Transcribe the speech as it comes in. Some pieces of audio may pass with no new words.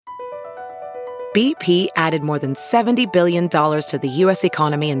BP added more than $70 billion to the U.S.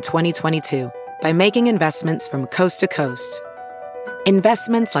 economy in 2022 by making investments from coast to coast.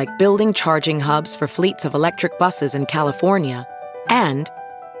 Investments like building charging hubs for fleets of electric buses in California and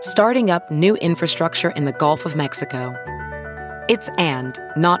starting up new infrastructure in the Gulf of Mexico. It's and,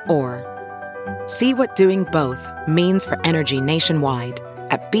 not or. See what doing both means for energy nationwide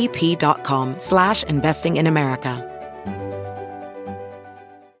at bp.com/investing in America.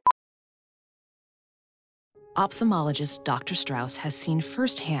 Ophthalmologist Dr. Strauss has seen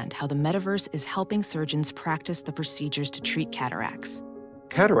firsthand how the metaverse is helping surgeons practice the procedures to treat cataracts.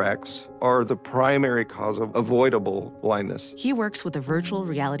 Cataracts are the primary cause of avoidable blindness. He works with a virtual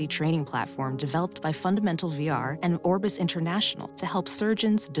reality training platform developed by Fundamental VR and Orbis International to help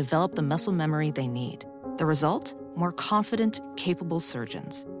surgeons develop the muscle memory they need. The result? More confident, capable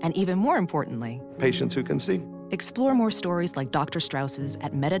surgeons. And even more importantly, Patients who can see. explore more stories like Dr. Strauss's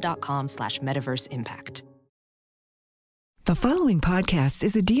at meta.com/metaverse impact. The following podcast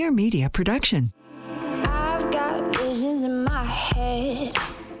is a Dear Media production. I've got visions in my head.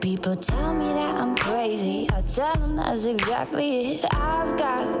 People tell me that I'm crazy. I tell them that's exactly it. I've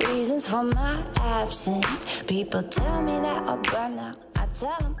got reasons for my absence. People tell me that I'll burn out. I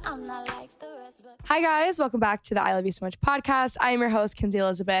tell them I'm not like the rest. Hi guys, welcome back to the I Love You So Much podcast. I am your host, Kinsey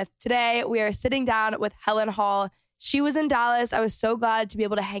Elizabeth. Today we are sitting down with Helen Hall. She was in Dallas. I was so glad to be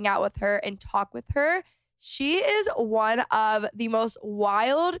able to hang out with her and talk with her. She is one of the most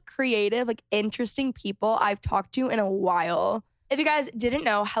wild, creative, interesting people I've talked to in a while. If you guys didn't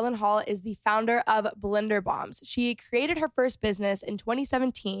know, Helen Hall is the founder of Blender Bombs. She created her first business in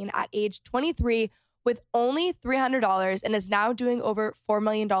 2017 at age 23 with only $300 and is now doing over $4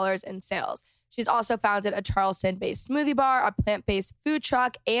 million in sales. She's also founded a Charleston-based smoothie bar, a plant-based food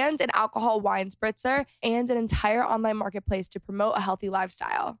truck, and an alcohol wine spritzer, and an entire online marketplace to promote a healthy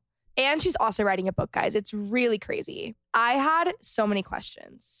lifestyle. And she's also writing a book, guys. It's really crazy. I had so many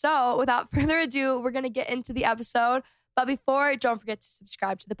questions. So without further ado, we're going to get into the episode. But before, don't forget to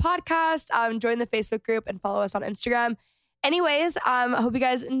subscribe to the podcast, join the Facebook group, and follow us on Instagram. Anyways, I hope you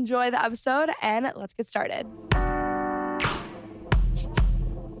guys enjoy the episode, and let's get started.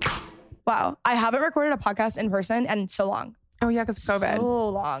 Wow. I haven't recorded a podcast in person in so long. Oh, yeah, because of COVID. So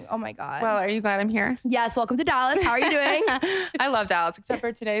long. Oh, my God. Well, are you glad I'm here? Yes. Welcome to Dallas. How are you doing? I love Dallas, except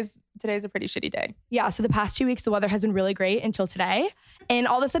for today's a pretty shitty day. Yeah. So the past 2 weeks, the weather has been really great until today. And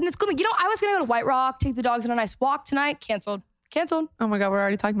all of a sudden it's gloomy. You know, I was going to go to White Rock, take the dogs on a nice walk tonight. Canceled. Oh, my God. We're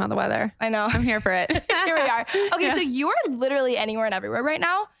already talking about the weather. I know. I'm here for it. Here we are. Okay. So you are literally anywhere and everywhere right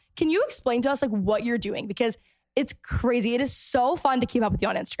now. Can you explain to us what you're doing? Because it's crazy. It is so fun to keep up with you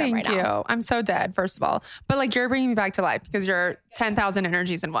on Instagram right now. Thank you. I'm so dead, first of all. But you're bringing me back to life because you're 10,000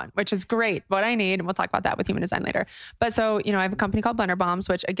 energies in one, which is great. What I need, and we'll talk about that with human design later. But so, I have a company called Blender Bombs,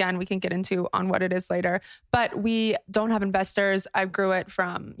 which again, we can get into on what it is later. But we don't have investors. I grew it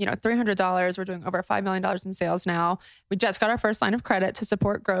from, $300. We're doing over $5 million in sales now. We just got our first line of credit to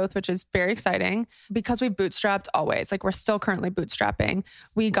support growth, which is very exciting because we bootstrapped always. We're still currently bootstrapping.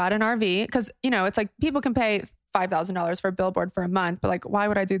 We got an RV because, it's people can pay $5,000 for a billboard for a month, but why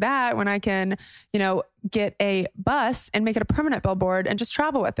would I do that when I can, get a bus and make it a permanent billboard and just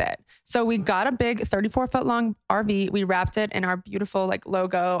travel with it? So we got a big 34-foot long RV. We wrapped it in our beautiful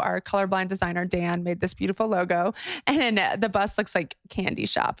logo. Our colorblind designer, Dan, made this beautiful logo. And the bus looks like candy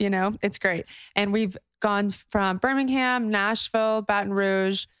shop, it's great. And we've gone from Birmingham, Nashville, Baton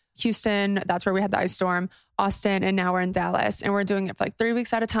Rouge, Houston, that's where we had the ice storm, Austin, and now we're in Dallas. And we're doing it for 3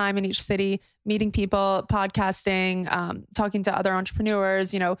 weeks at a time in each city, meeting people, podcasting, talking to other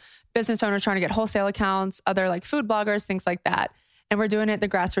entrepreneurs, business owners trying to get wholesale accounts, other food bloggers, things like that. And we're doing it the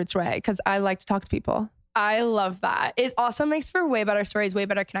grassroots way because I like to talk to people. I love that. It also makes for way better stories, way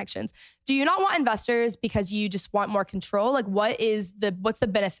better connections. Do you not want investors because you just want more control? What's the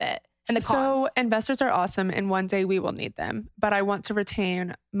benefit? And the cons? So investors are awesome and one day we will need them, but I want to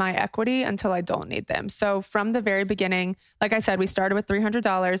retain my equity until I don't need them. So from the very beginning, like I said, we started with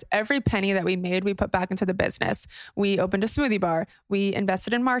 $300. Every penny that we made, we put back into the business. We opened a smoothie bar. We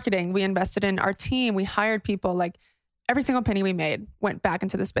invested in marketing. We invested in our team. We hired people. Every single penny we made went back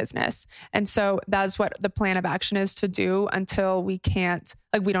into this business. And so that's what the plan of action is to do until we can't,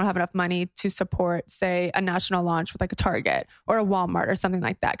 we don't have enough money to support, say, a national launch with a Target or a Walmart or something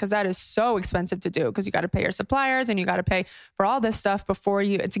like that. Because that is so expensive to do because you got to pay your suppliers and you got to pay for all this stuff before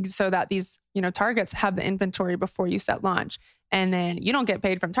so that these, Targets have the inventory before you set launch. And then you don't get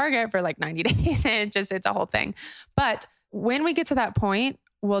paid from Target for 90 days and it's a whole thing. But when we get to that point,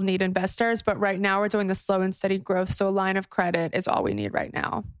 we'll need investors, but right now we're doing the slow and steady growth. So a line of credit is all we need right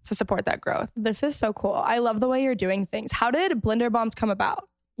now to support that growth. This is so cool. I love the way you're doing things. How did Blender Bombs come about?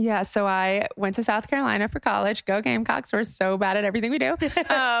 Yeah. So I went to South Carolina for college. Go Gamecocks. We're so bad at everything we do.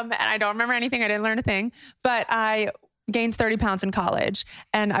 And I don't remember anything. I didn't learn a thing, but I gained 30 pounds in college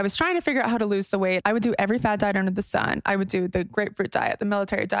and I was trying to figure out how to lose the weight. I would do every fad diet under the sun. I would do the grapefruit diet, the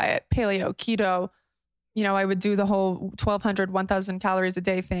military diet, paleo, keto. You know, I would do the whole 1,200, 1,000 calories a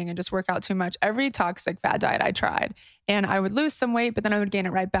day thing and just work out too much. Every toxic fad diet I tried. And I would lose some weight, but then I would gain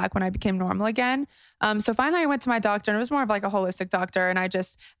it right back when I became normal again. So finally I went to my doctor and it was more of like a holistic doctor. And I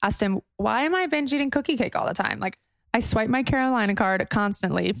just asked him, why am I binge eating cookie cake all the time? Like I swipe my Carolina card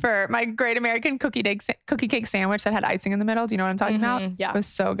constantly for my Great American cookie cake sandwich that had icing in the middle. Do you know what I'm talking about? Yeah. It was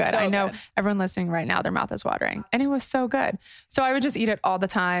so good. I know everyone listening right now, their mouth is watering and it was so good. So I would just eat it all the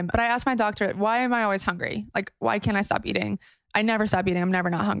time. But I asked my doctor, why am I always hungry? Like, why can't I stop eating? I never stop eating. I'm never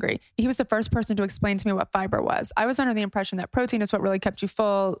not hungry. He was the first person to explain to me what fiber was. I was under the impression that protein is what really kept you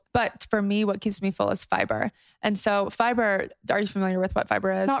full. But for me, what keeps me full is fiber. And so fiber, are you familiar with what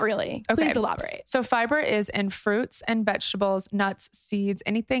fiber is? Not really. Okay. Please elaborate. So fiber is in fruits and vegetables, nuts, seeds,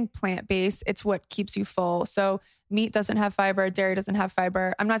 anything plant-based. It's what keeps you full. So meat doesn't have fiber. Dairy doesn't have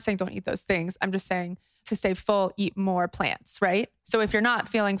fiber. I'm not saying don't eat those things. I'm just saying to stay full, eat more plants, right? So if you're not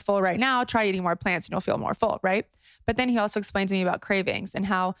feeling full right now, try eating more plants and you'll feel more full, right? But then he also explained to me about cravings and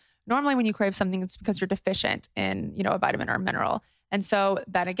how normally when you crave something, it's because you're deficient in, a vitamin or a mineral. And so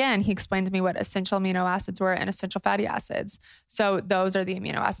that again, he explained to me what essential amino acids were and essential fatty acids. So those are the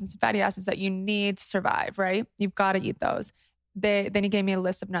amino acids and fatty acids that you need to survive, right? You've got to eat those. Then he gave me a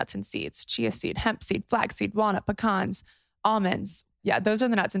list of nuts and seeds: chia seed, hemp seed, flax seed, walnut, pecans, almonds. Yeah, those are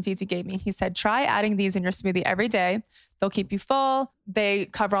the nuts and seeds he gave me. He said, try adding these in your smoothie every day. They'll keep you full. They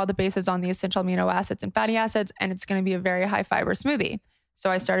cover all the bases on the essential amino acids and fatty acids, and it's going to be a very high fiber smoothie. So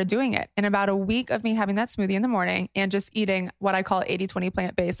I started doing it. In about a week of me having that smoothie in the morning and just eating what I call 80-20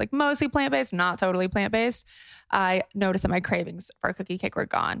 plant-based, like mostly plant-based, not totally plant-based, I noticed that my cravings for cookie cake were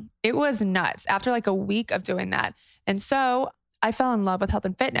gone. It was nuts after like a week of doing that. And so I fell in love with health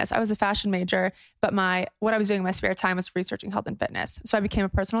and fitness. I was a fashion major, but what I was doing in my spare time was researching health and fitness. So I became a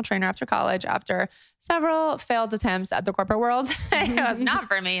personal trainer after college, after several failed attempts at the corporate world. It was not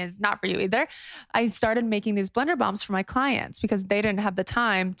for me. It's not for you either. I started making these blender bombs for my clients because they didn't have the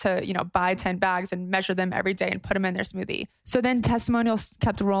time to, buy 10 bags and measure them every day and put them in their smoothie. So then testimonials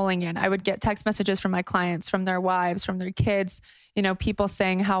kept rolling in. I would get text messages from my clients, from their wives, from their kids, people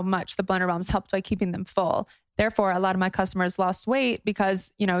saying how much the blender bombs helped by keeping them full. Therefore, a lot of my customers lost weight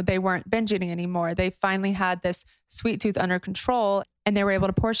because, they weren't binge eating anymore. They finally had this sweet tooth under control and they were able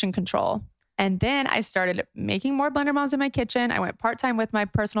to portion control. And then I started making more blender bombs in my kitchen. I went part-time with my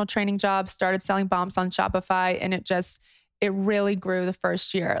personal training job, started selling bombs on Shopify, and it really grew the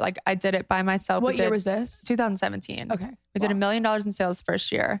first year. Like I did it by myself. What year was this? 2017. Okay. We did $1 million in sales the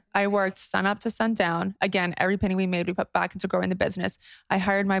first year. I worked sun up to sundown. Again, every penny we made, we put back into growing the business. I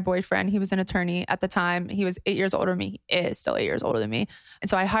hired my boyfriend. He was an attorney at the time. He was 8 years older than me. He is still 8 years older than me. And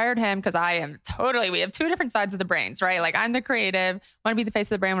so I hired him because we have two different sides of the brains, right? Like I'm the creative, want to be the face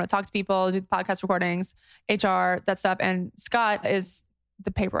of the brand, want to talk to people, do the podcast recordings, HR, that stuff. And Scott is the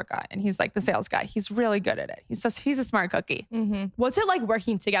paperwork guy and he's like the sales guy. He's really good at it. He's a smart cookie. Mm-hmm. What's it like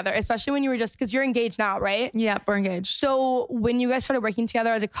working together, especially when you were because you're engaged now, right? Yeah, we're engaged. So when you guys started working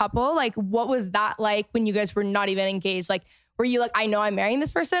together as a couple, like what was that like when you guys were not even engaged? Like, were you like, I know I'm marrying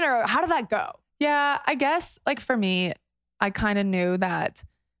this person, or how did that go? Yeah, I guess like for me, I kind of knew that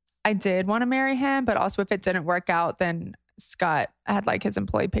I did want to marry him, but also if it didn't work out, then Scott had like his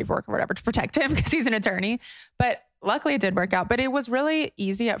employee paperwork or whatever to protect him because he's an attorney. But luckily it did work out, but it was really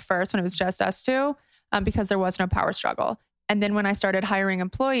easy at first when it was just us two because there was no power struggle. And then when I started hiring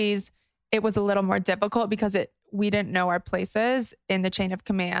employees, it was a little more difficult because we didn't know our places in the chain of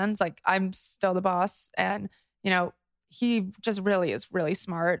commands. Like I'm still the boss and, he just really is really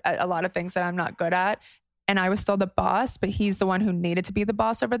smart at a lot of things that I'm not good at. And I was still the boss, but he's the one who needed to be the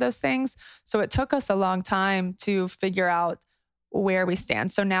boss over those things. So it took us a long time to figure out where we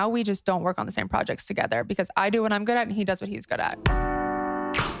stand. So now we just don't work on the same projects together because I do what I'm good at and he does what he's good at.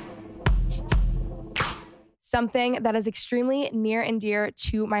 Something that is extremely near and dear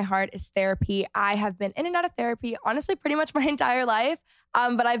to my heart is therapy. I have been in and out of therapy, honestly, pretty much my entire life.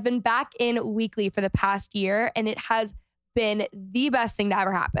 But I've been back in weekly for the past year and it has been the best thing to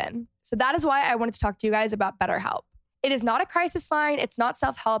ever happen. So that is why I wanted to talk to you guys about BetterHelp. It is not a crisis line. It's not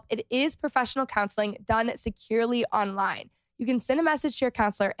self-help. It is professional counseling done securely online. You can send a message to your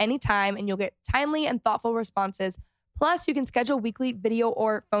counselor anytime and you'll get timely and thoughtful responses. Plus, you can schedule weekly video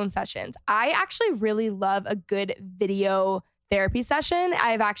or phone sessions. I actually really love a good video therapy session.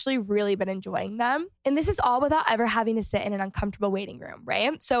 I've actually really been enjoying them. And this is all without ever having to sit in an uncomfortable waiting room,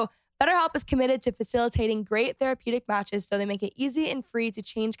 right? So BetterHelp is committed to facilitating great therapeutic matches, so they make it easy and free to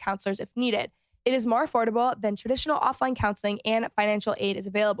change counselors if needed. It is more affordable than traditional offline counseling, and financial aid is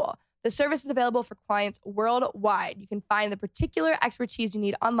available. The service is available for clients worldwide. You can find the particular expertise you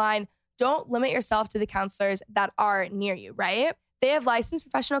need online. Don't limit yourself to the counselors that are near you, right? They have licensed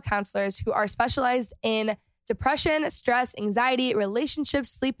professional counselors who are specialized in depression, stress, anxiety,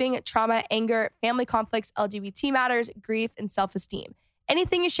 relationships, sleeping, trauma, anger, family conflicts, LGBT matters, grief, and self-esteem.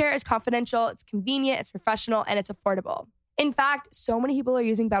 Anything you share is confidential, it's convenient, it's professional, and it's affordable. In fact, so many people are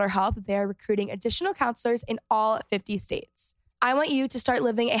using BetterHelp that they are recruiting additional counselors in all 50 states. I want you to start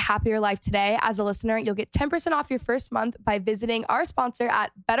living a happier life today. As a listener, you'll get 10% off your first month by visiting our sponsor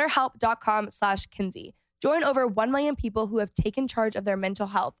at betterhelp.com/Kinsey. Join over 1 million people who have taken charge of their mental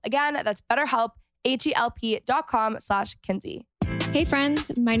health. Again, that's BetterHelp, HELP.com/Kinsey. Hey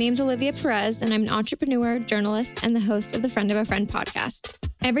friends, my name's Olivia Perez, and I'm an entrepreneur, journalist, and the host of the Friend of a Friend podcast.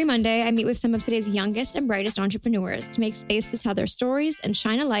 Every Monday, I meet with some of today's youngest and brightest entrepreneurs to make space to tell their stories and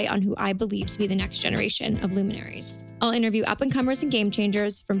shine a light on who I believe to be the next generation of luminaries. I'll interview up-and-comers and game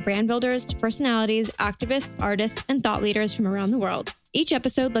changers, from brand builders to personalities, activists, artists, and thought leaders from around the world. Each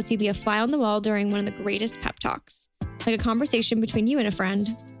episode lets you be a fly on the wall during one of the greatest pep talks, like a conversation between you and a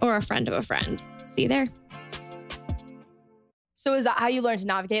friend, or a friend of a friend. See you there. So is that how you learned to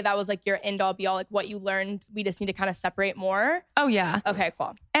navigate? That was like your end all be all, like what you learned. We just need to kind of separate more. Oh yeah. Okay,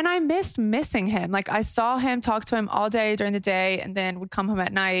 cool. And I missed missing him. Like I saw him, talk to him all day during the day, and then would come home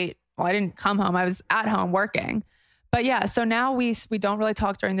at night. Well, I didn't come home. I was at home working. But yeah, so now we don't really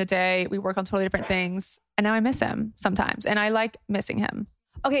talk during the day. We work on totally different things. And now I miss him sometimes. And I like missing him.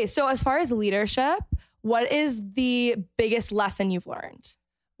 Okay, so as far as leadership, what is the biggest lesson you've learned?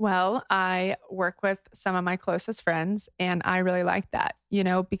 Well, I work with some of my closest friends, and I really like that,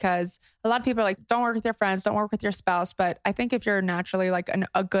 because a lot of people are like, don't work with your friends, don't work with your spouse. But I think if you're naturally like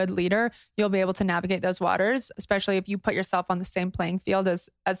a good leader, you'll be able to navigate those waters, especially if you put yourself on the same playing field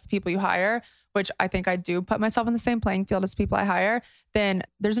as the people you hire, which I think I do put myself on the same playing field as people I hire. Then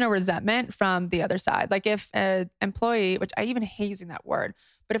there's no resentment from the other side. Like if an employee, which I even hate using that word,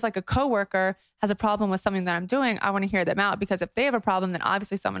 but if like a coworker has a problem with something that I'm doing, I want to hear them out, because if they have a problem, then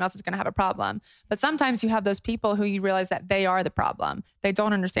obviously someone else is going to have a problem. But sometimes you have those people who you realize that they are the problem. They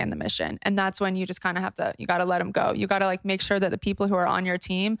don't understand the mission. And that's when you just kind of you got to let them go. You got to like make sure that the people who are on your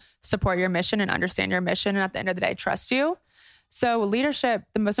team support your mission and understand your mission. And at the end of the day, trust you. So leadership,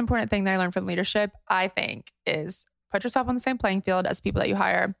 the most important thing that I learned from leadership, I think, is put yourself on the same playing field as people that you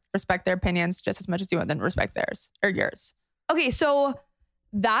hire, respect their opinions just as much as you want them to respect theirs or yours. Okay, so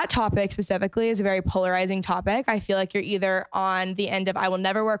that topic specifically is a very polarizing topic. I feel like you're either on the end of I will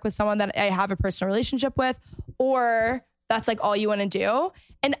never work with someone that I have a personal relationship with, or that's like all you want to do.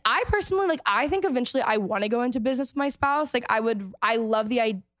 And I personally, like, I think eventually I want to go into business with my spouse. Like I love the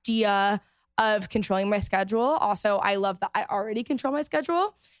idea of controlling my schedule. Also, I love that I already control my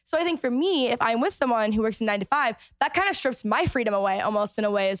schedule. So I think for me, if I'm with someone who works in 9 to 5, that kind of strips my freedom away almost in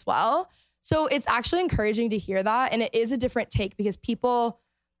a way as well. So it's actually encouraging to hear that. And it is a different take, because people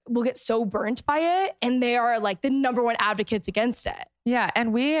will get so burnt by it, and they are like the number one advocates against it. Yeah.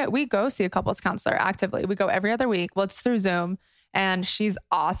 And we go see a couples counselor actively. We go every other week. Well, it's through Zoom, and she's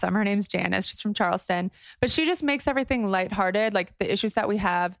awesome. Her name's Janice. She's from Charleston, but she just makes everything lighthearted. Like the issues that we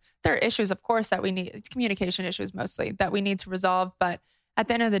have, there are issues, of course, that we need. It's communication issues mostly that we need to resolve. But at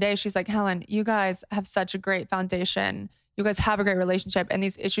the end of the day, she's like, Helen, you guys have such a great foundation. You guys have a great relationship, and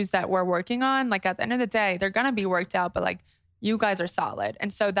these issues that we're working on, like at the end of the day, they're going to be worked out, but like you guys are solid.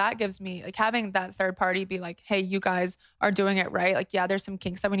 And so that gives me like having that third party be like, hey, you guys are doing it right. Like, yeah, there's some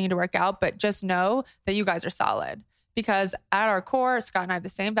kinks that we need to work out, but just know that you guys are solid. Because at our core, Scott and I have the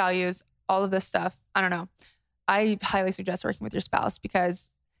same values, all of this stuff. I don't know. I highly suggest working with your spouse, because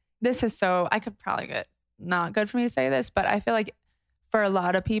this is I could probably get not good for me to say this, but I feel like for a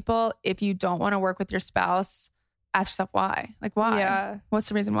lot of people, if you don't want to work with your spouse, ask yourself why. Like, why? Yeah. What's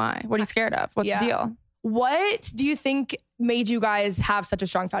the reason why? What are you scared of? What's the deal? What do you think made you guys have such a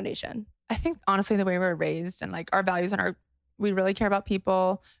strong foundation? I think honestly, the way we were raised and like our values and we really care about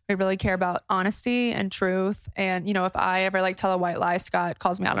people. We really care about honesty and truth. And, if I ever like tell a white lie, Scott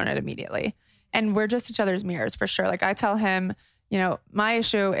calls me out on it immediately. And we're just each other's mirrors for sure. Like I tell him, my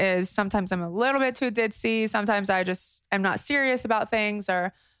issue is sometimes I'm a little bit too ditzy. Sometimes I just am not serious about things,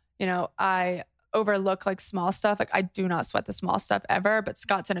 or, I overlook like small stuff. Like I do not sweat the small stuff ever, but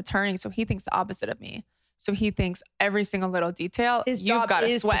Scott's an attorney, so he thinks the opposite of me. So he thinks every single little detail, you've got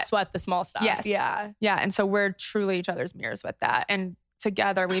to sweat the small stuff. Yes. Yeah. Yeah. And so we're truly each other's mirrors with that. And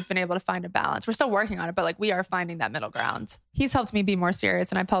together, we've been able to find a balance. We're still working on it, but like we are finding that middle ground. He's helped me be more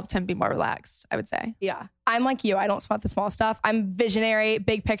serious and I've helped him be more relaxed, I would say. Yeah. I'm like you. I don't sweat the small stuff. I'm visionary,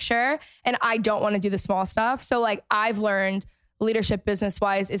 big picture, and I don't want to do the small stuff. So like I've learned leadership business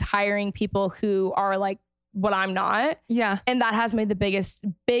wise is hiring people who are like what I'm not. Yeah. And that has made the biggest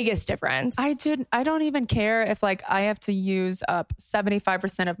difference. I don't even care if like I have to use up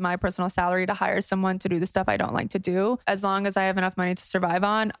 75% of my personal salary to hire someone to do the stuff I don't like to do. As long as I have enough money to survive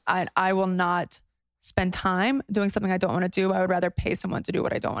on, I will not spend time doing something I don't want to do. I would rather pay someone to do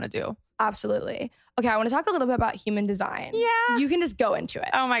what I don't want to do. Absolutely. Okay. I want to talk a little bit about human design. Yeah. You can just go into it.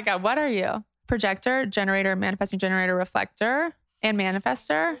 Oh my God. What are you? Projector, generator, manifesting generator, reflector, and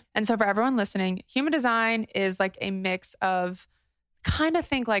manifester. And so for everyone listening, human design is like a mix of kind of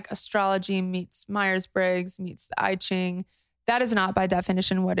think like astrology meets Myers-Briggs meets the I Ching. That is not by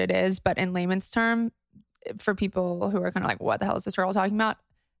definition what it is, but in layman's term, for people who are kind of like, what the hell is this girl talking about?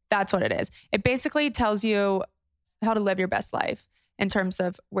 That's what it is. It basically tells you how to live your best life in terms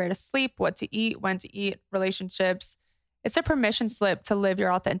of where to sleep, what to eat, when to eat, relationships. It's a permission slip to live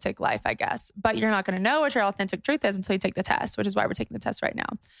your authentic life, I guess. But you're not going to know what your authentic truth is until you take the test, which is why we're taking the test right now.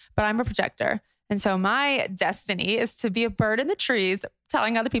 But I'm a projector. And so my destiny is to be a bird in the trees,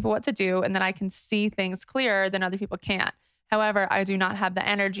 telling other people what to do. And then I can see things clearer than other people can't. However, I do not have the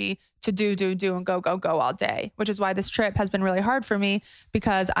energy to do, and go all day, which is why this trip has been really hard for me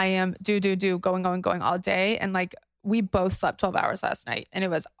because I am going all day. And like we both slept 12 hours last night and it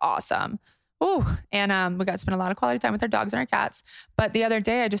was awesome. Ooh, and we got to spend a lot of quality time with our dogs and our cats. But the other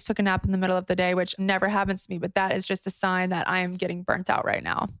day, I just took a nap in the middle of the day, which never happens to me. But that is just a sign that I am getting burnt out right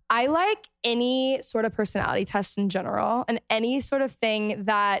now. I like any sort of personality test in general and any sort of thing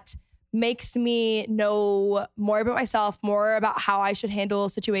that makes me know more about myself, more about how I should handle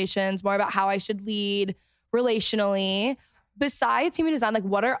situations, more about how I should lead relationally. Besides human design, like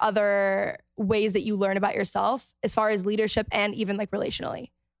what are other ways that you learn about yourself as far as leadership and even like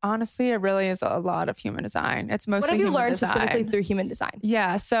relationally? Honestly, it really is a lot of human design. It's mostly what have you learned design. Specifically through human design?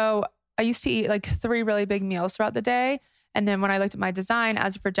 Yeah. So I used to eat like 3 really big meals throughout the day. And then when I looked at my design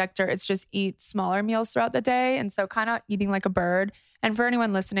as a projector, it's just eat smaller meals throughout the day. And so kind of eating like a bird. And for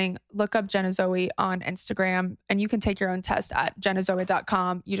anyone listening, look up Jenna Zoe on Instagram and you can take your own test at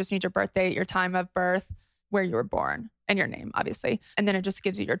jennazoe.com. You just need your birth date, your time of birth, where you were born, and your name, obviously. And then it just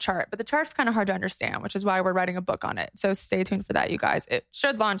gives you your chart. But the chart's kind of hard to understand, which is why we're writing a book on it. So stay tuned for that, you guys. It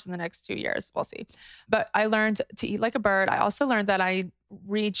should launch in the next 2 years. We'll see. But I learned to eat like a bird. I also learned that I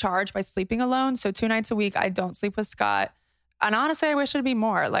recharge by sleeping alone. So 2 nights a week, I don't sleep with Scott. And honestly, I wish it'd be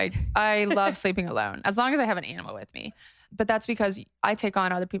more. Like, I love sleeping alone, as long as I have an animal with me. But that's because I take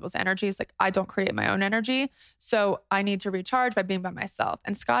on other people's energies. Like, I don't create my own energy. So I need to recharge by being by myself.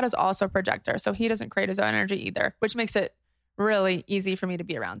 And Scott is also a projector. So he doesn't create his own energy either, which makes it really easy for me to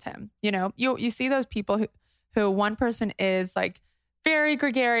be around him. You know, you see those people who one person is like very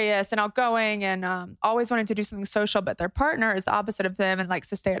gregarious and outgoing and always wanting to do something social, but their partner is the opposite of them and likes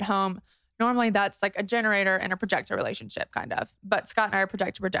to stay at home. Normally that's like a generator and a projector relationship kind of. But Scott and I are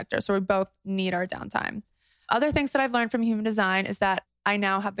projector. So we both need our downtime. Other things that I've learned from human design is that I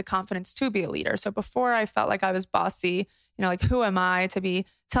now have the confidence to be a leader. So before I felt like I was bossy, you know, like who am I to be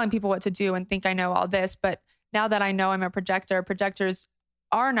telling people what to do and think I know all this? But now that I know I'm a projector, projectors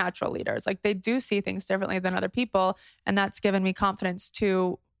are natural leaders. Like they do see things differently than other people. And that's given me confidence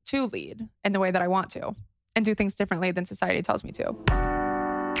to lead in the way that I want to and do things differently than society tells me to.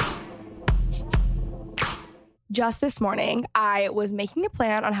 Just this morning, I was making a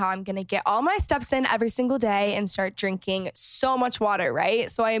plan on how I'm going to get all my steps in every single day and start drinking so much water,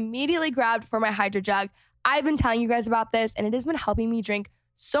 right? So I immediately grabbed for my hydro jug. I've been telling you guys about this and it has been helping me drink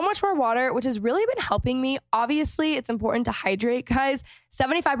so much more water, which has really been helping me. Obviously, it's important to hydrate, guys.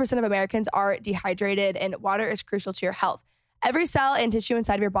 75% of Americans are dehydrated and water is crucial to your health. Every cell and tissue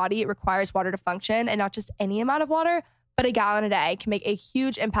inside of your body requires water to function, and not just any amount of water, but a gallon a day can make a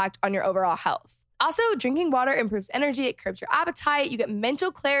huge impact on your overall health. Also, drinking water improves energy, it curbs your appetite, you get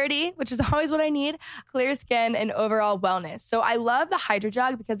mental clarity, which is always what I need, clear skin, and overall wellness. So I love the Hydro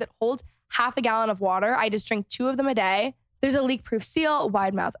Jug because it holds half a gallon of water. I just drink 2 of them a day. There's a leak-proof seal,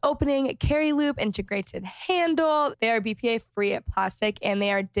 wide mouth opening, carry loop, integrated handle. They are BPA-free plastic and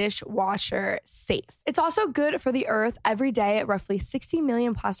they are dishwasher safe. It's also good for the earth. Every day, roughly 60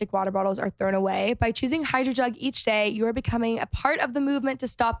 million plastic water bottles are thrown away. By choosing Hydro Jug each day, you are becoming a part of the movement to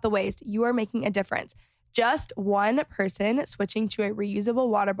stop the waste. You are making a difference. Just one person switching to a reusable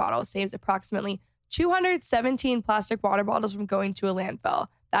water bottle saves approximately 217 plastic water bottles from going to a landfill.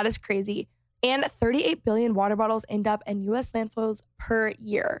 That is crazy. And 38 billion water bottles end up in U.S. landfills per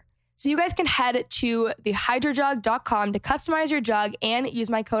year. So you guys can head to thehydrojug.com to customize your jug and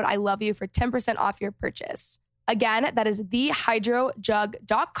use my code I love you for 10% off your purchase. Again, that is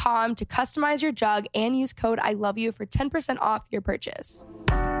thehydrojug.com to customize your jug and use code I love you for 10% off your purchase.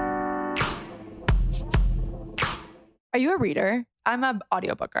 Are you a reader? I'm an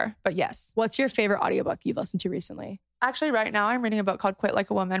audiobooker, but yes. What's your favorite audiobook you've listened to recently? Actually, right now I'm reading a book called Quit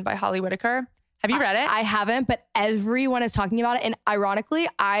Like a Woman by Holly Whitaker. Have you read it? I haven't, but everyone is talking about it. And ironically,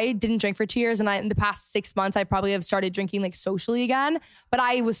 I didn't drink for 2 years. And in the past 6 months, I probably have started drinking like socially again. But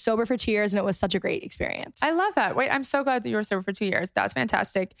I was sober for 2 years and it was such a great experience. I love that. Wait, I'm so glad that you were sober for 2 years. That's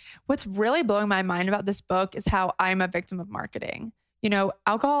fantastic. What's really blowing my mind about this book is how I'm a victim of marketing. You know,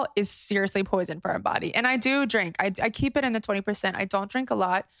 alcohol is seriously poison for our body. And I do drink. I keep it in the 20%. I don't drink a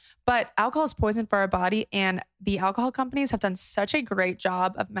lot, but alcohol is poison for our body. And the alcohol companies have done such a great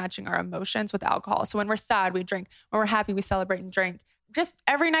job of matching our emotions with alcohol. So when we're sad, we drink. When we're happy, we celebrate and drink. Just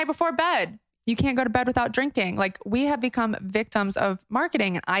every night before bed. You can't go to bed without drinking. Like, we have become victims of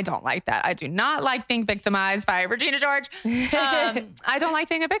marketing, and I don't like that. I do not like being victimized by Regina George. I don't like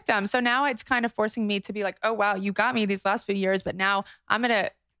being a victim. So now it's kind of forcing me to be like, oh, wow, you got me these last few years, but now I'm going to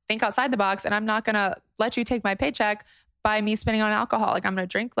think outside the box, and I'm not going to let you take my paycheck by me spending on alcohol. Like, I'm going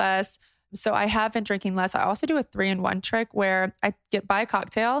to drink less. So I have been drinking less. I also do a 3-in-1 trick where I buy a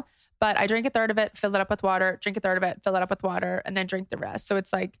cocktail, but I drink a third of it, fill it up with water, drink a third of it, fill it up with water, and then drink the rest. So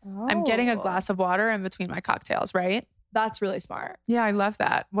it's like I'm getting a glass of water in between my cocktails, right? That's really smart. Yeah, I love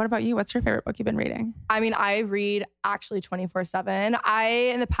that. What about you? What's your favorite book you've been reading? I mean, I read actually 24/7.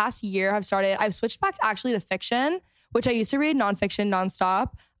 In the past year, I've switched back actually to fiction, which I used to read nonfiction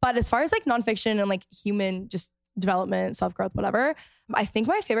nonstop. But as far as like nonfiction and like human just development, self-growth, whatever, I think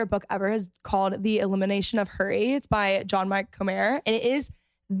my favorite book ever is called The Elimination of Hurry. It's by John Mark Comer. And it is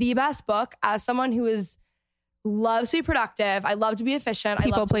the best book. As someone who loves to be productive, I love to be efficient. I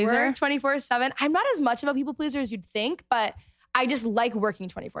love to work 24/7. I'm not as much of a people pleaser as you'd think, but I just like working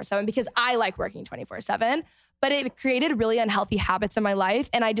 24/7 because I like working 24/7. But it created really unhealthy habits in my life.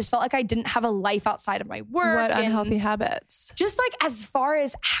 And I just felt like I didn't have a life outside of my work. What unhealthy habits? Just like as far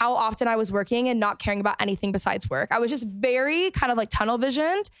as how often I was working and not caring about anything besides work. I was just very kind of like tunnel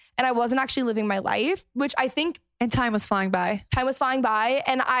visioned, and I wasn't actually living my life, which I think. And time was flying by. Time was flying by.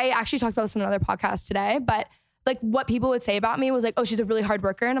 And I actually talked about this on another podcast today, but like what people would say about me was like, oh, she's a really hard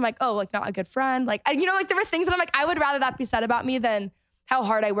worker. And I'm like, oh, like not a good friend. Like, like there were things that I'm like, I would rather that be said about me than how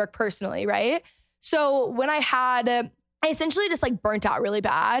hard I work personally. Right. So when I essentially just like burnt out really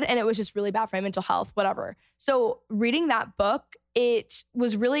bad, and it was just really bad for my mental health, whatever. So reading that book, it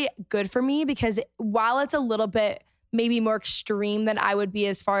was really good for me because while it's a little bit maybe more extreme than I would be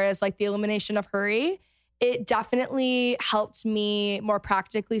as far as like the elimination of hurry, it definitely helped me, more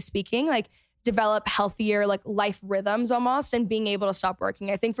practically speaking, like develop healthier like life rhythms almost, and being able to stop working.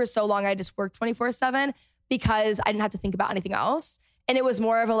 I think for so long I just worked 24/7 because I didn't have to think about anything else. And it was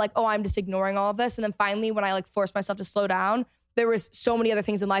more of a like, oh, I'm just ignoring all of this. And then finally, when I like forced myself to slow down, there was so many other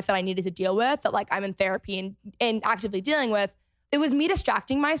things in life that I needed to deal with that like I'm in therapy and actively dealing with. It was me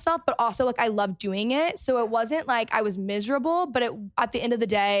distracting myself, but also like I loved doing it. So it wasn't like I was miserable, but at the end of the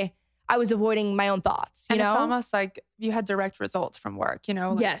day, I was avoiding my own thoughts, you know? It's almost like you had direct results from work,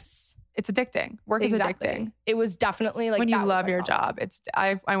 Like, yes. It's addicting. Work is addicting. It was definitely like when you love your job.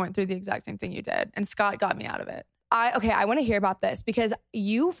 I went through the exact same thing you did, and Scott got me out of it. I want to hear about this because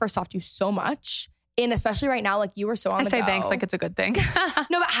you first off do so much, and especially right now, like you were so on the go. I say thanks like it's a good thing.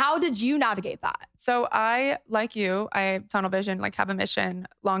 No, but how did you navigate that? So I, like you, I tunnel vision, like have a mission,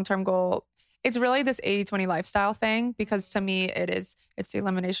 long-term goal. It's really this 80-20 lifestyle thing because to me it's the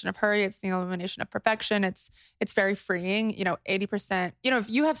elimination of hurry. It's the elimination of perfection. It's very freeing, 80%, if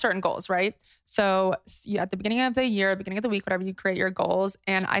you have certain goals, right? So at the beginning of the year, beginning of the week, whatever, you create your goals.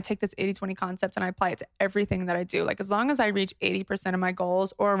 And I take this 80-20 concept and I apply it to everything that I do. Like as long as I reach 80% of my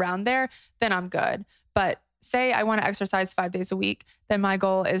goals or around there, then I'm good. But say I want to exercise 5 days a week, then my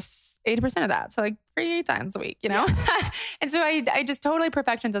goal is 80% of that. So like 3 times a week, Yeah. And so I just totally,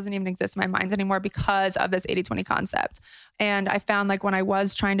 perfection doesn't even exist in my mind anymore because of this 80-20 concept. And I found like when I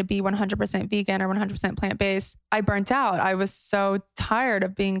was trying to be 100% vegan or 100% plant-based, I burnt out. I was so tired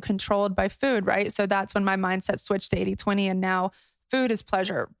of being controlled by food, right? So that's when my mindset switched to 80-20, and now food is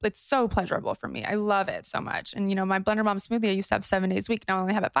pleasure. It's so pleasurable for me. I love it so much. And my Blender Bomb smoothie, I used to have 7 days a week. Now I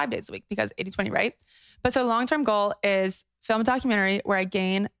only have it 5 days a week because 80-20, right? But so long-term goal is film a documentary where I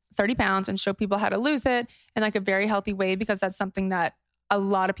gain 30 pounds and show people how to lose it in like a very healthy way, because that's something that a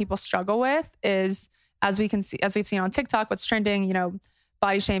lot of people struggle with is, as we've seen on TikTok, what's trending,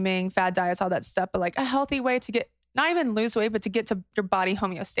 body shaming, fad diets, all that stuff, but like a healthy way to get, not even lose weight, but to get to your body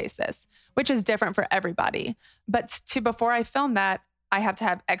homeostasis, which is different for everybody. But before I filmed that, I have to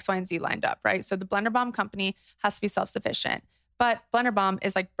have X, Y, and Z lined up, right? So the Blender Bomb company has to be self-sufficient. But Blender Bomb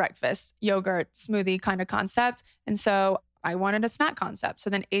is like breakfast, yogurt, smoothie kind of concept. And so I wanted a snack concept. So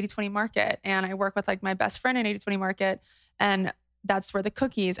then 80/20 Market. And I work with like my best friend in 80/20 Market. And that's where the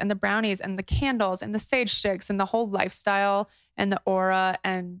cookies and the brownies and the candles and the sage sticks and the whole lifestyle and the aura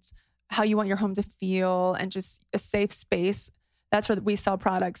and how you want your home to feel and just a safe space. That's where we sell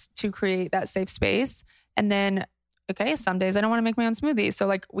products to create that safe space. And then, okay, some days I don't want to make my own smoothie. So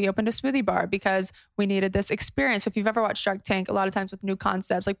like we opened a smoothie bar because we needed this experience. So if you've ever watched Shark Tank, a lot of times with new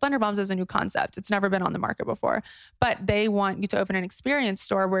concepts, like Blender Bombs is a new concept. It's never been on the market before, but they want you to open an experience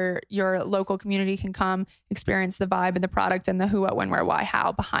store where your local community can come experience the vibe and the product and the who, what, when, where, why,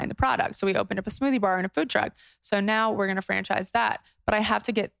 how behind the product. So we opened up a smoothie bar and a food truck. So now we're going to franchise that, but I have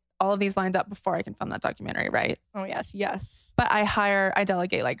to get all of these lined up before I can film that documentary, right? Oh, yes, yes. But I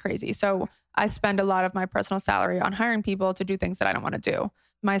delegate like crazy. So I spend a lot of my personal salary on hiring people to do things that I don't want to do.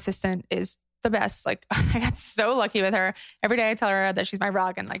 My assistant is the best. Like I got so lucky with her. Every day I tell her that she's my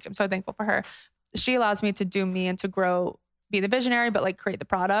rock and like I'm so thankful for her. She allows me to do me and to grow, be the visionary, but like create the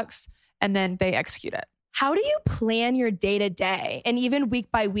products and then they execute it. How do you plan your day to day and even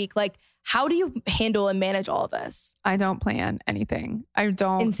week by week? Like, how do you handle and manage all of this? I don't plan anything. I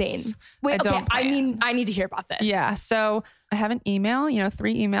don't. Insane. Wait, okay. I need to hear about this. Yeah. So I have an email,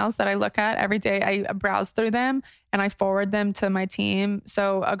 3 emails that I look at every day. I browse through them and I forward them to my team.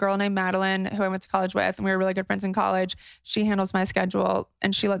 So a girl named Madeline, who I went to college with, and we were really good friends in college, she handles my schedule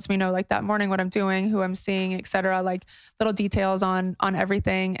and she lets me know like that morning what I'm doing, who I'm seeing, et cetera, like little details on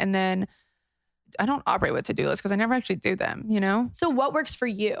everything. And then I don't operate with to-do lists because I never actually do them, So what works for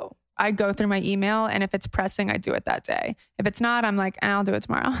you? I go through my email and if it's pressing, I do it that day. If it's not, I'm like, I'll do it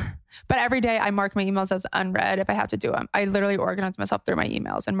tomorrow. But every day I mark my emails as unread if I have to do them. I literally organize myself through my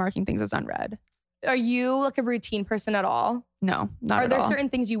emails and marking things as unread. Are you like a routine person at all? No, not at all. Are there certain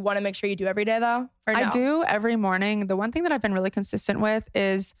things you want to make sure you do every day though? Or no? I do every morning. The one thing that I've been really consistent with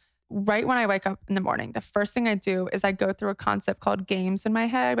is right when I wake up in the morning, the first thing I do is I go through a concept called games in my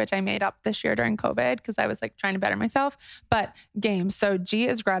head, which I made up this year during COVID because I was like trying to better myself. But games. So G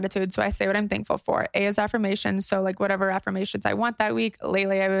is gratitude. So I say what I'm thankful for. A is affirmations. So like whatever affirmations I want that week.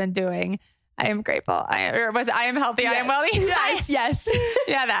 Lately I've been doing, I am grateful. I am healthy. Yes. I am wealthy. Yes.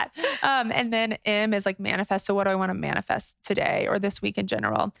 Yeah, that. And then M is like manifest. So what do I want to manifest today or this week in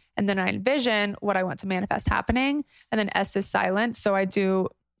general? And then I envision what I want to manifest happening. And then S is silent. So I do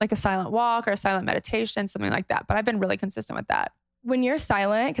like a silent walk or a silent meditation, something like that. But I've been really consistent with that. When you're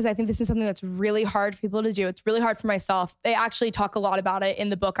silent, because I think this is something that's really hard for people to do. It's really hard for myself. They actually talk a lot about it in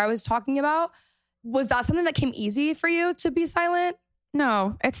the book I was talking about. Was that something that came easy for you to be silent?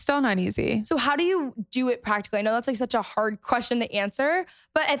 No, it's still not easy. So how do you do it practically? I know that's like such a hard question to answer,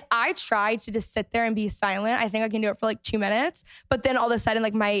 but if I try to just sit there and be silent, I think I can do it for like 2 minutes. But then all of a sudden,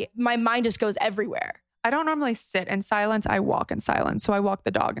 like my mind just goes everywhere. I don't normally sit in silence. I walk in silence. So I walk the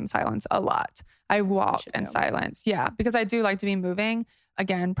dog in silence a lot. I walk in silence. Yeah. Because I do like to be moving.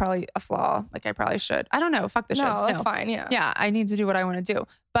 Again, probably a flaw. Like I probably should. I don't know. Fuck the shits. No, that's fine. Yeah. Yeah. I need to do what I want to do.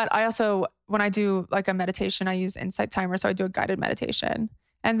 But I also, when I do like a meditation, I use Insight Timer. So I do a guided meditation.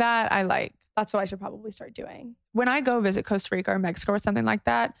 And that I like. That's what I should probably start doing. When I go visit Costa Rica or Mexico or something like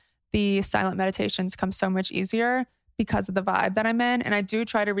that, the silent meditations come so much easier because of the vibe that I'm in. And I do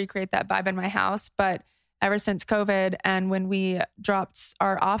try to recreate that vibe in my house. But ever since COVID and when we dropped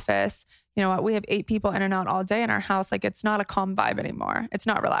our office, we have 8 people in and out all day in our house. Like it's not a calm vibe anymore. It's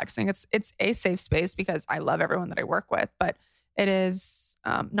not relaxing. It's a safe space because I love everyone that I work with, but it is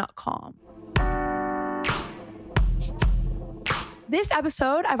not calm. This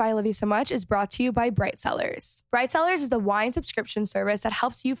episode of I Love You So Much is brought to you by Bright Cellars. Bright Cellars is the wine subscription service that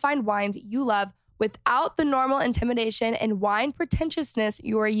helps you find wines you love without the normal intimidation and wine pretentiousness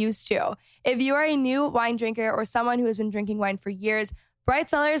you are used to. If you are a new wine drinker or someone who has been drinking wine for years, Bright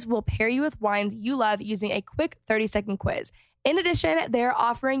Cellars will pair you with wines you love using a quick 30-second quiz. In addition, they're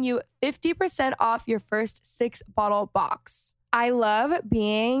offering you 50% off your first 6-bottle box. I love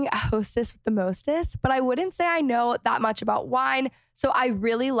being a hostess with the mostest, but I wouldn't say I know that much about wine. So I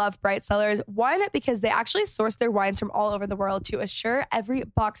really love Bright Cellars. One, because they actually source their wines from all over the world to assure every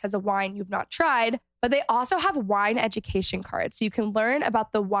box has a wine you've not tried. But they also have wine education cards, so you can learn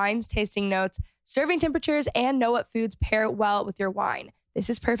about the wine's tasting notes, serving temperatures, and know what foods pair well with your wine. This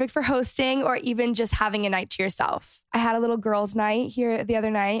is perfect for hosting or even just having a night to yourself. I had a little girls' night here the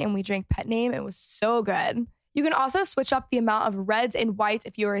other night and we drank Pet Name. It was so good. You can also switch up the amount of reds and whites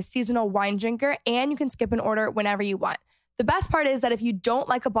if you're a seasonal wine drinker, and you can skip an order whenever you want. The best part is that if you don't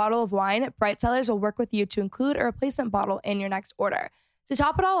like a bottle of wine, Bright Cellars will work with you to include a replacement bottle in your next order. To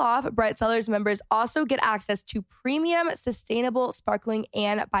top it all off, Bright Cellars members also get access to premium, sustainable, sparkling,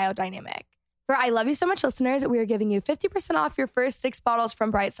 and biodynamic. For I Love You So Much listeners, we are giving you 50% off your first 6 bottles from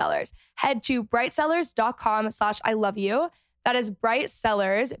Bright Cellars. Head to brightcellars.com/I love you. That is Bright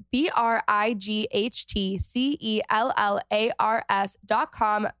Cellars,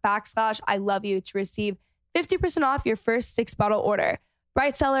 BrightCellars.com/I love you to receive 50% off your first 6 bottle order.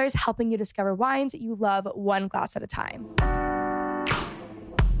 Bright Cellars, helping you discover wines you love one glass at a time.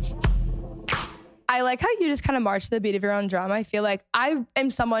 I like how you just kind of march to the beat of your own drum. I feel like I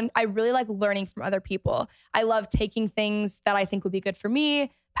am someone, I really like learning from other people. I love taking things that I think would be good for me,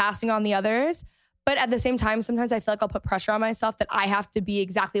 passing on the others. But at the same time, sometimes I feel like I'll put pressure on myself that I have to be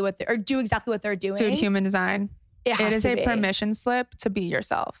exactly what do exactly what they're doing. Dude, human design. It is a be. permission slip to be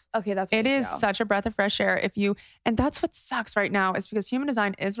yourself. Okay, that's it is such a breath of fresh air and that's what sucks right now is because human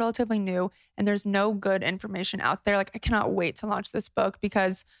design is relatively new and there's no good information out there. Like I cannot wait to launch this book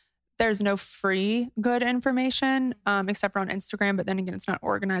because there's no free good information except for on Instagram. But then again, it's not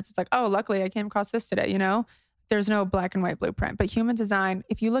organized. It's like, oh, luckily I came across this today, you know? There's no black and white blueprint. But human design,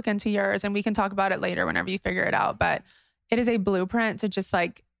 if you look into yours, and we can talk about it later whenever you figure it out, but it is a blueprint to just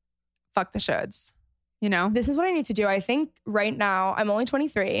like fuck the shoulds, you know? This is what I need to do. I think right now I'm only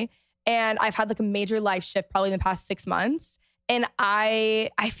 23 and I've had like a major life shift probably in the past 6 months. And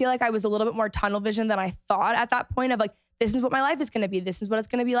I feel like I was a little bit more tunnel vision than I thought at that point of like, this is what my life is going to be. This is what it's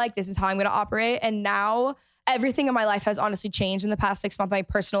going to be like. This is how I'm going to operate. And now everything in my life has honestly changed in the past 6 months, my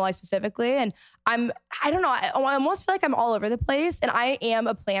personal life specifically. And I don't know, I almost feel like I'm all over the place and I am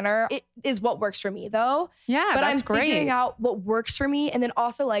a planner. It is what works for me though. Yeah, but that's I'm figuring out what works for me. And then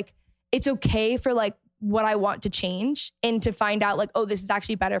also like, it's okay for like what I want to change and to find out like, oh, this is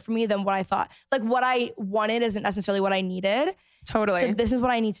actually better for me than what I thought. Like what I wanted isn't necessarily what I needed. Totally. So this is what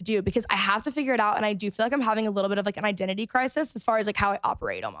I need to do because I have to figure it out. And I do feel like I'm having a little bit of like an identity crisis as far as like how I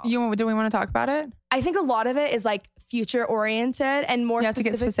operate almost. Do we want to talk about it? I think a lot of it is like future oriented and more you have to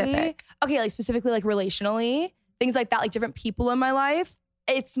get specific. Okay, like specifically like relationally, things like that, like different people in my life.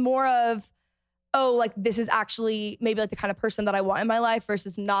 It's more of, oh, like this is actually maybe like the kind of person that I want in my life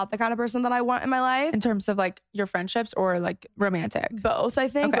versus not the kind of person that I want in my life. In terms of like your friendships or like romantic? Both, I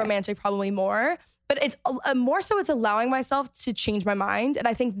think. Okay. Romantic probably more. But it's more so it's allowing myself to change my mind. And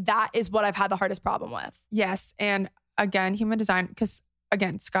I think that is what I've had the hardest problem with. Yes. And again, human design, because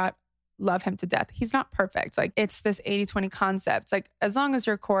again, Scott, love him to death. He's not perfect. Like it's this 80-20 concept. Like as long as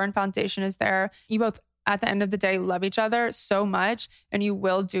your core and foundation is there, you both at the end of the day love each other so much and you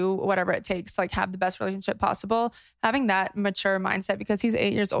will do whatever it takes to like have the best relationship possible. Having that mature mindset, because he's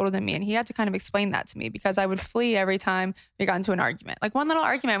 8 years older than me and he had to kind of explain that to me because I would flee every time we got into an argument. Like one little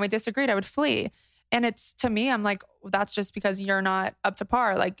argument, we disagreed, I would flee. And it's to me, I'm like, well, that's just because you're not up to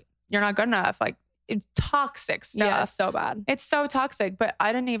par. Like you're not good enough. Like it's toxic stuff. Yeah, it's so bad. It's so toxic. But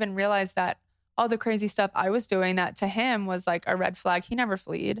I didn't even realize that all the crazy stuff I was doing that to him was like a red flag. He never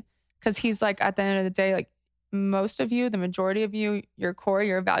fleed because he's like, at the end of the day, like most of you, the majority of you, your core,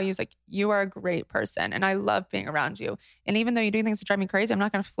 your values, like you are a great person. And I love being around you. And even though you do things that drive me crazy, I'm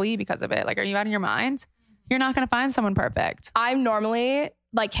not going to flee because of it. Like, are you out of your mind? You're not going to find someone perfect. I'm normally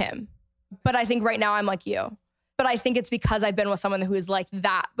like him. But I think right now I'm like you. But I think it's because I've been with someone who is like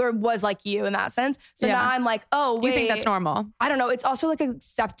that or was like you in that sense. So now I'm like, oh, wait. You think that's normal? I don't know. It's also like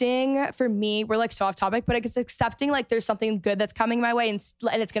accepting for me. We're like so off topic, but it's accepting like there's something good that's coming my way and it's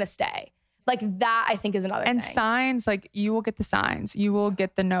going to stay. Like that, I think is another thing. And signs, like you will get the signs. You will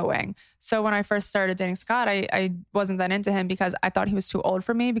get the knowing. So when I first started dating Scott, I wasn't that into him because I thought he was too old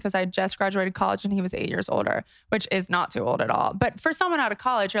for me because I just graduated college and he was 8 years older, which is not too old at all. But for someone out of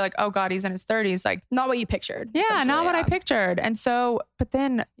college, you're like, oh God, he's in his 30s. Like not what you pictured. Yeah, not what I pictured. And so, but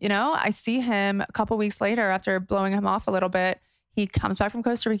then, you know, I see him a couple weeks later after blowing him off a little bit. He comes back from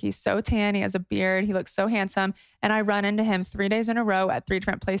Costa Rica. He's so tan. He has a beard. He looks so handsome. And I run into him 3 days in a row at 3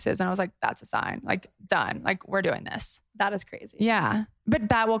 different places. And I was like, that's a sign. Like, done. Like, we're doing this. That is crazy. Yeah. But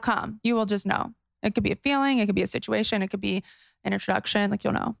that will come. You will just know. It could be a feeling. It could be a situation. It could be an introduction. Like,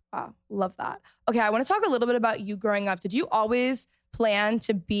 you'll know. Wow. Love that. Okay. I want to talk a little bit about you growing up. Did you always plan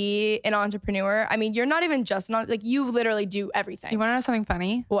to be an entrepreneur? I mean, you're not even just like you literally do everything. You want to know something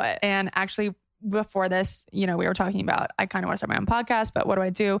funny? What? And actually, before this, you know, we were talking about, I kind of want to start my own podcast, but what do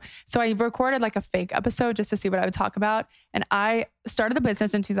I do? So I recorded like a fake episode just to see what I would talk about. And I started the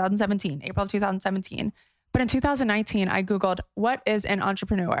business in 2017, April of 2017. But in 2019, I Googled, what is an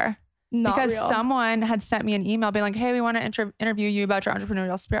entrepreneur? Because someone had sent me an email being like, hey, we want to interview you about your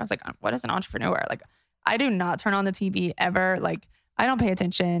entrepreneurial spirit. I was like, what is an entrepreneur? Like, I do not turn on the TV ever. Like, I don't pay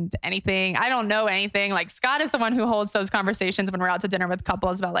attention to anything. I don't know anything. Like Scott is the one who holds those conversations when we're out to dinner with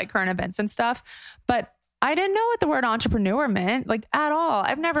couples about like current events and stuff. But I didn't know what the word entrepreneur meant, like at all.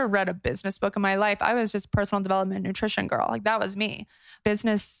 I've never read a business book in my life. I was just personal development, nutrition girl. Like that was me.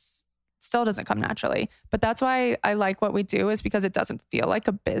 Business still doesn't come naturally, but that's why I like what we do, is because it doesn't feel like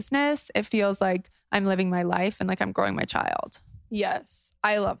a business. It feels like I'm living my life and like I'm growing my child. Yes,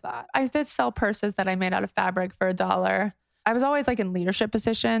 I love that. I did sell purses that I made out of fabric for $1. I was always like in leadership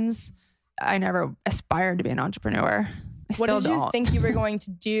positions. I never aspired to be an entrepreneur. What did you think you were going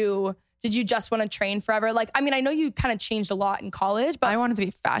to do? Did you just want to train forever? Like, I mean, I know you kind of changed a lot in college, but I wanted to be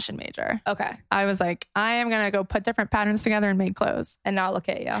a fashion major. Okay. I was like, I am going to go put different patterns together and make clothes. And now look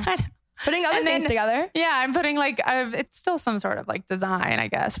at you. Putting other things together. Yeah, I'm putting like, it's still some sort of like design, I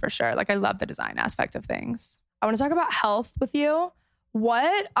guess, for sure. Like I love the design aspect of things. I want to talk about health with you.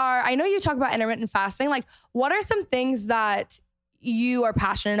 I know you talk about intermittent fasting. Like, what are some things that you are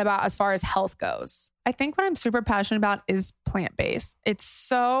passionate about as far as health goes? I think what I'm super passionate about is plant-based. It's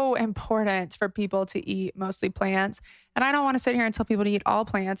so important for people to eat mostly plants. And I don't want to sit here and tell people to eat all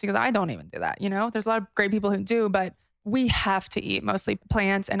plants because I don't even do that. You know, there's a lot of great people who do, but we have to eat mostly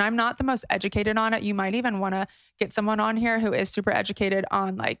plants. And I'm not the most educated on it. You might even want to get someone on here who is super educated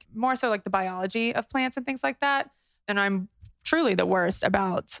on like more so like the biology of plants and things like that. And I'm truly the worst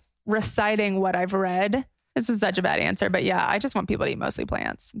about reciting what I've read. This is such a bad answer, but yeah, I just want people to eat mostly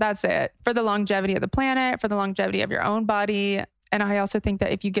plants. That's it. For the longevity of the planet, for the longevity of your own body. And I also think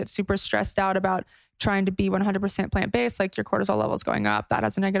that if you get super stressed out about trying to be 100% plant-based, like your cortisol levels going up, that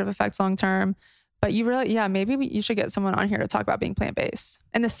has a negative effect long-term. But you really, maybe you should get someone on here to talk about being plant-based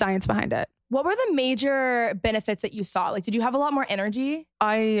and the science behind it. What were the major benefits that you saw? Like, did you have a lot more energy?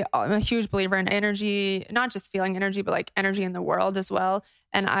 I'm a huge believer in energy, not just feeling energy, but like energy in the world as well.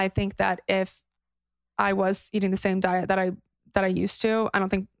 And I think that if I was eating the same diet that I used to, I don't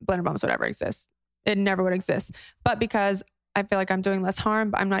think Blender Bombs would ever exist. It never would exist. But because I feel like I'm doing less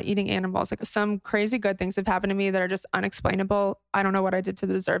harm, but I'm not eating animals. Like some crazy good things have happened to me that are just unexplainable. I don't know what I did to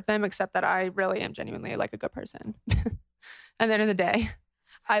deserve them, except that I really am genuinely like a good person. At the end of the day,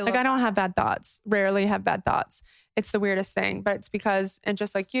 I don't have bad thoughts, rarely have bad thoughts. It's the weirdest thing, but it's because, and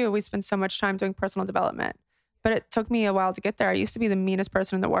just like you, we spend so much time doing personal development, but it took me a while to get there. I used to be the meanest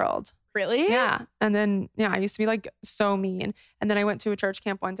person in the world. Really? Yeah. And then, I used to be like so mean. And then I went to a church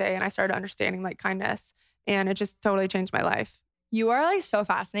camp one day and I started understanding like kindness, and it just totally changed my life. You are like so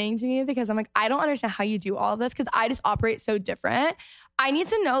fascinating to me because I'm like, I don't understand how you do all of this because I just operate so different. I need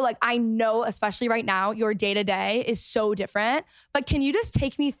to know, like, I know, especially right now, your day to day is so different, but can you just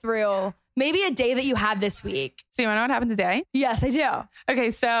take me through maybe a day that you had this week? So you want to know what happened today? Yes, I do.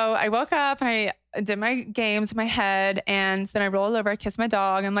 Okay. So I woke up and I did my games in my head, and then I rolled over, I kissed my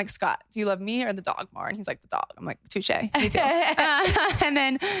dog. I'm like, Scott, do you love me or the dog more? And he's like, the dog. I'm like, touche. Me too. And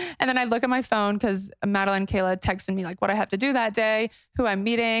then I look at my phone because Madeline and Kayla texted me like what I have to do that day, who I'm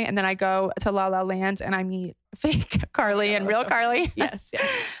meeting. And then I go to La La Land and I meet fake Carly and real Carly. Yes.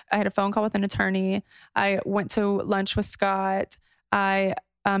 I had a phone call with an attorney. I went to lunch with Scott. I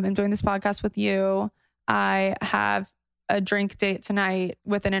am doing this podcast with you. I have a drink date tonight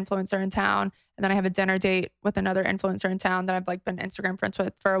with an influencer in town. And then I have a dinner date with another influencer in town that I've like been Instagram friends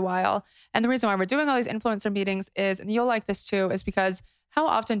with for a while. And the reason why we're doing all these influencer meetings is, and you'll like this too, is because how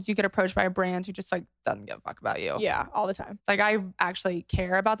often do you get approached by a brand who just like doesn't give a fuck about you? Yeah, all the time. Like I actually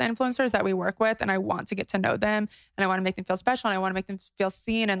care about the influencers that we work with, and I want to get to know them, and I want to make them feel special, and I want to make them feel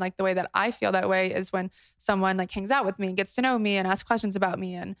seen. And like the way that I feel that way is when someone like hangs out with me and gets to know me and asks questions about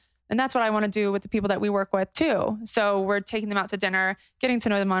me. And that's what I want to do with the people that we work with too. So we're taking them out to dinner, getting to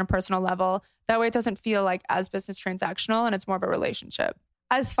know them on a personal level. That way it doesn't feel like as business transactional, and it's more of a relationship.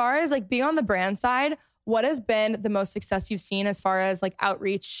 As far as like being on the brand side, what has been the most success you've seen as far as like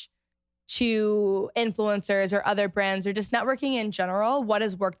outreach to influencers or other brands or just networking in general? What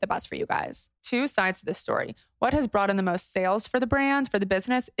has worked the best for you guys? Two sides to this story. What has brought in the most sales for the brand, for the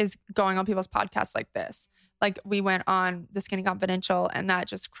business, is going on people's podcasts like this. Like we went on The Skinny Confidential and that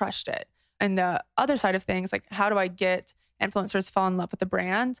just crushed it. And the other side of things, like how do I get influencers to fall in love with the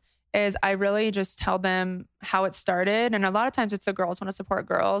brand, is I really just tell them how it started. And a lot of times it's the girls want to support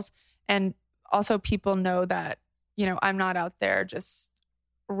girls. And also people know that, you know, I'm not out there just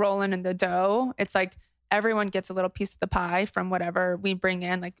rolling in the dough. It's like everyone gets a little piece of the pie from whatever we bring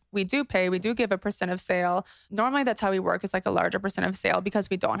in. Like we do give a % of sale. Normally that's how we work, is like a larger % of sale because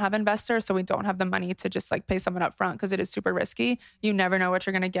we don't have investors. So we don't have the money to just like pay someone up front because it is super risky. You never know what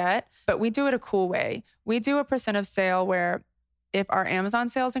you're going to get, but we do it a cool way. We do a % of sale where if our Amazon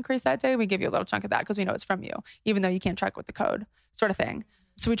sales increase that day, we give you a little chunk of that because we know it's from you, even though you can't track with the code, sort of thing.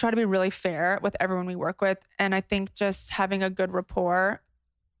 So we try to be really fair with everyone we work with. And I think just having a good rapport,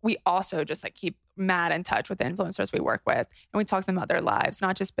 we also just like keep mad in touch with the influencers we work with, and we talk to them about their lives,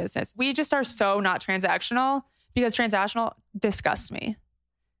 not just business. We just are so not transactional, because transactional disgusts me.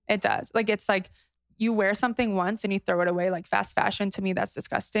 It does. Like, it's like you wear something once and you throw it away, like fast fashion. To me, that's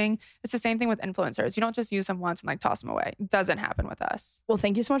disgusting. It's the same thing with influencers. You don't just use them once and like toss them away. It doesn't happen with us. Well,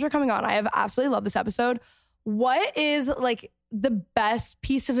 thank you so much for coming on. I have absolutely loved this episode. What is like the best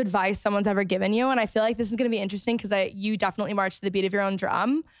piece of advice someone's ever given you? And I feel like this is going to be interesting because you definitely march to the beat of your own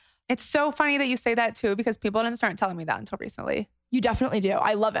drum. It's so funny that you say that too, because people didn't start telling me that until recently. You definitely do.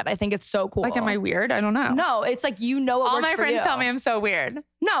 I love it. I think it's so cool. Like, am I weird? I don't know. No, it's like, you know what all works for you. All my friends tell me I'm so weird.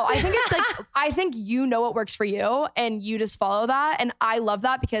 No, I think it's like, I think you know what works for you and you just follow that. And I love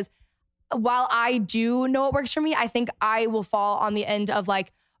that, because while I do know what works for me, I think I will fall on the end of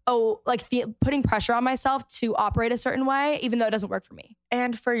like, putting pressure on myself to operate a certain way, even though it doesn't work for me.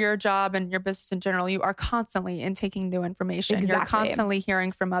 And for your job and your business in general, you are constantly intaking new information. Exactly. You're constantly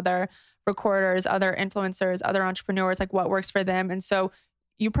hearing from other recorders, other influencers, other entrepreneurs, like what works for them. And so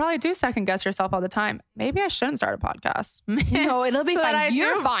you probably do second guess yourself all the time. Maybe I shouldn't start a podcast. No, it'll be fine.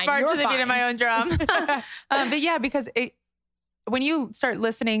 You're fine. You're fine. To my own drum. But yeah, because when you start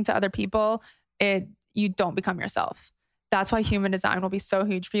listening to other people, you don't become yourself. That's why human design will be so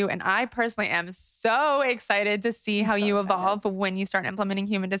huge for you. And I personally am so excited to see how you evolve when you start implementing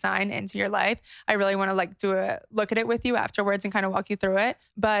human design into your life. I really want to like do a look at it with you afterwards and kind of walk you through it.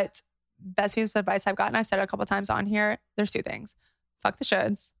 But best piece of advice I've gotten, I've said it a couple of times on here, there's two things. Fuck the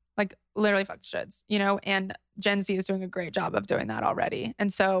shoulds. Like, literally fuck the shoulds, you know? And Gen Z is doing a great job of doing that already.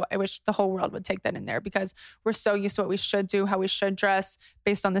 And so I wish the whole world would take that in there, because we're so used to what we should do, how we should dress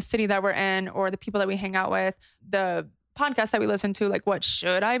based on the city that we're in or the people that we hang out with, the podcast that we listen to. Like, what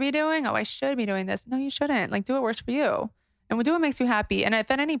should I be doing? Oh, I should be doing this. No, you shouldn't. Like, do what works for you and do what makes you happy. And if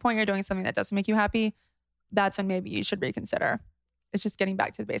at any point you're doing something that doesn't make you happy, that's when maybe you should reconsider. It's just getting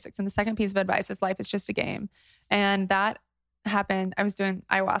back to the basics. And the second piece of advice is life is just a game. And that happened. I was doing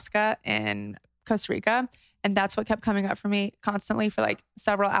ayahuasca in Costa Rica, and that's what kept coming up for me constantly for like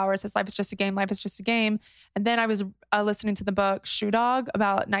several hours. Is life is just a game. Life is just a game. And then I was listening to the book Shoe Dog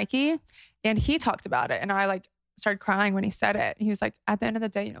about Nike, and he talked about it. And I like started crying when he said it. He was like, at the end of the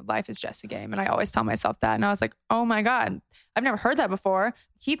day, you know, life is just a game. And I always tell myself that. And I was like, oh my God, I've never heard that before.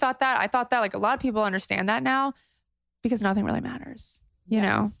 He thought that. I thought that. Like, a lot of people understand that now, because nothing really matters, you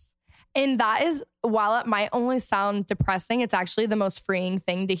know? And that is, while it might only sound depressing, it's actually the most freeing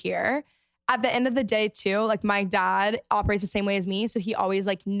thing to hear. At the end of the day too, like, my dad operates the same way as me. So he always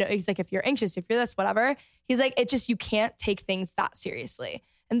like, he's like, if you're anxious, if you're this, whatever, he's like, it just, you can't take things that seriously.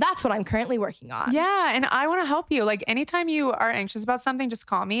 And that's what I'm currently working on. Yeah. And I want to help you. Like, anytime you are anxious about something, just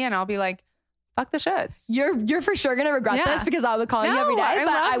call me and I'll be like, fuck the shoulds. You're for sure going to regret this, because I'll be calling you every day, but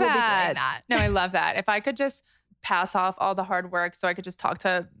I will be doing that. No, I love that. If I could just pass off all the hard work so I could just talk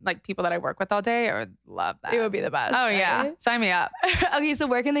to like people that I work with all day, I would love that. It would be the best. Oh right? yeah. Sign me up. Okay. So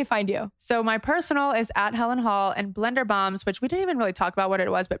where can they find you? So my personal is at Helen Hall, and Blender Bombs, which we didn't even really talk about what it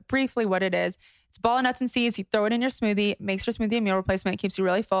was, but briefly what it is. It's a ball of nuts and seeds. You throw it in your smoothie, makes your smoothie a meal replacement, keeps you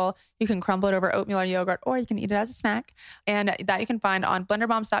really full. You can crumble it over oatmeal or yogurt, or you can eat it as a snack. And that you can find on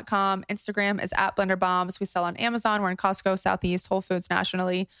blenderbombs.com. Instagram is at blenderbombs. We sell on Amazon. We're in Costco, Southeast, Whole Foods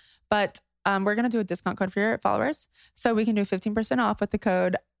nationally. But we're going to do a discount code for your followers. So we can do 15% off with the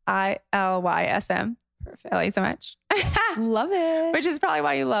code ILYSM. Perfect. I love you so much. Love it. Which is probably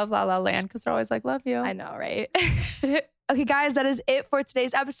why you love La La Land, because they're always like, love you. I know, right? Okay, guys, that is it for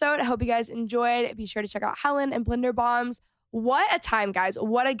today's episode. I hope you guys enjoyed. Be sure to check out Helen and Blender Bombs. What a time, guys.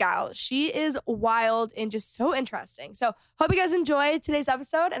 What a gal. She is wild and just so interesting. So hope you guys enjoyed today's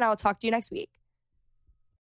episode, and I will talk to you next week.